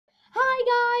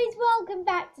welcome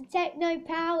back to Techno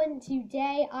Pow, and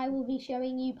today I will be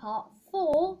showing you part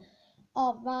 4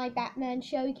 of my Batman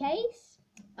showcase.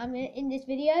 In this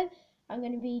video, I'm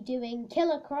going to be doing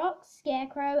Killer Croc,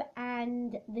 Scarecrow,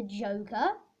 and the Joker.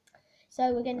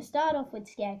 So we're going to start off with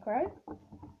Scarecrow.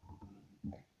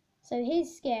 So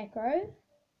here's Scarecrow.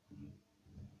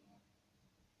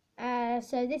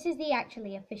 So this is the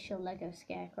actually official Lego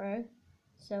Scarecrow.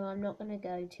 So I'm not going to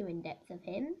go too in depth of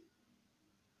him.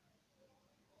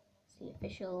 The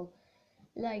official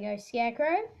Lego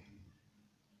Scarecrow.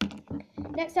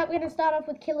 Next up, we're going to start off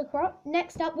with Killer Croc.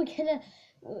 Next up,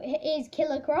 is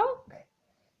Killer Croc.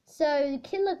 So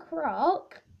Killer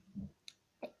Croc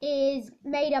is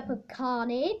made up of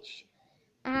Carnage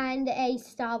and a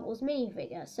Star Wars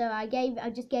minifigure. So I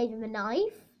just gave him a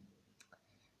knife,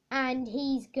 and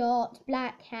he's got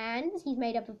black hands. He's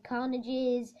made up of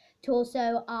Carnage's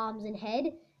torso, arms, and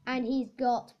head. And he's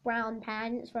got brown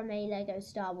pants from a Lego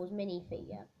Star Wars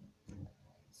minifigure.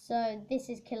 So this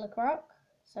is Killer Croc.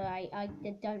 So I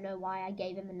don't know why I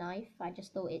gave him a knife. I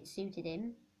just thought it suited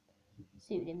him.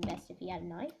 Suited him best if he had a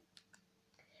knife.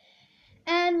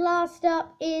 And last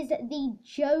up is the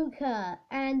Joker.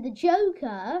 And the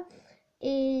Joker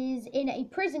is in a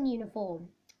prison uniform.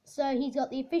 So he's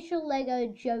got the official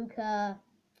Lego Joker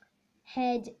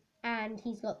head, and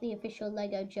he's got the official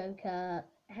Lego Joker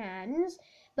hands.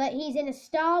 But he's in a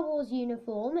Star Wars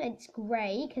uniform. It's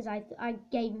grey, because I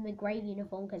gave him a grey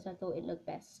uniform because I thought it looked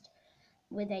best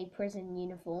with a prison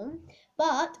uniform.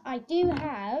 But I do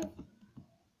have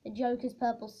the Joker's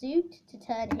purple suit to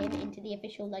turn him into the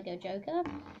official Lego Joker.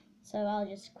 So I'll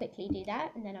just quickly do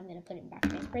that, and then I'm going to put him back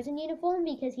in his prison uniform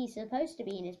because he's supposed to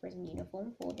be in his prison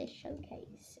uniform for this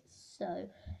showcase. So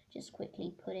just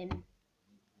quickly put him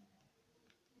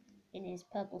in his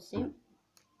purple suit.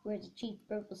 Where's the cheap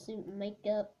purple suit and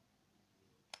makeup?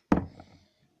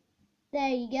 There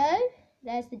you go.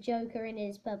 There's the Joker in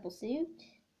his purple suit.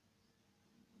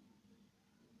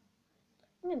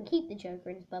 I'm going to keep the Joker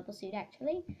in his purple suit,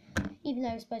 actually. Even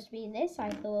though it's supposed to be in this,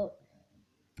 I thought...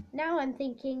 Now I'm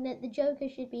thinking that the Joker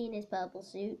should be in his purple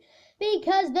suit.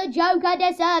 Because the Joker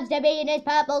deserves to be in his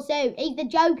purple suit. He's the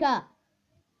Joker.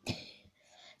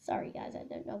 Sorry, guys. I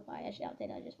don't know why I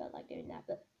shouted. I just felt like doing that,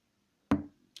 but...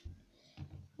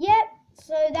 Yep,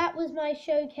 so that was my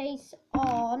showcase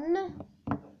on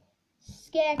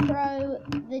Scarecrow.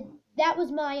 That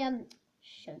was my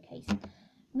showcase.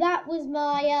 That was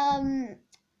my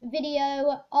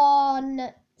video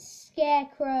on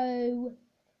Scarecrow,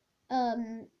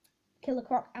 Killer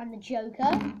Croc, and the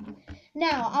Joker.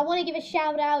 Now I want to give a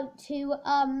shout out to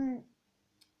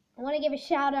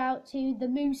the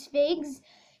Moose Figs.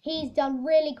 He's done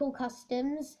really cool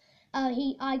customs.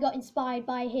 I got inspired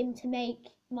by him to make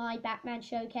my Batman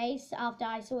showcase after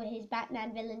I saw his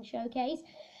Batman villain showcase.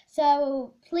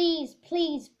 So please,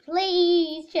 please,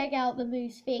 please check out the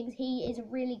Moose Figs. He is a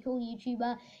really cool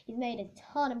YouTuber. He's made a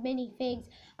ton of minifigs.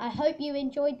 I hope you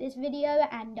enjoyed this video,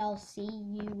 and I'll see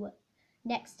you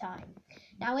next time.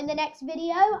 Now in the next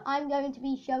video, I'm going to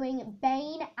be showing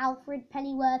Bane, Alfred,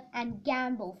 Pennyworth, and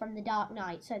Gamble from The Dark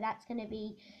Knight. So that's going to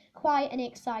be quite an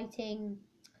exciting...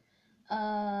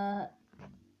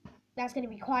 that's going to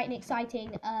be quite an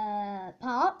exciting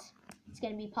part. It's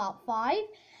going to be part 5.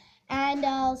 And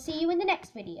I'll see you in the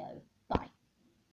next video.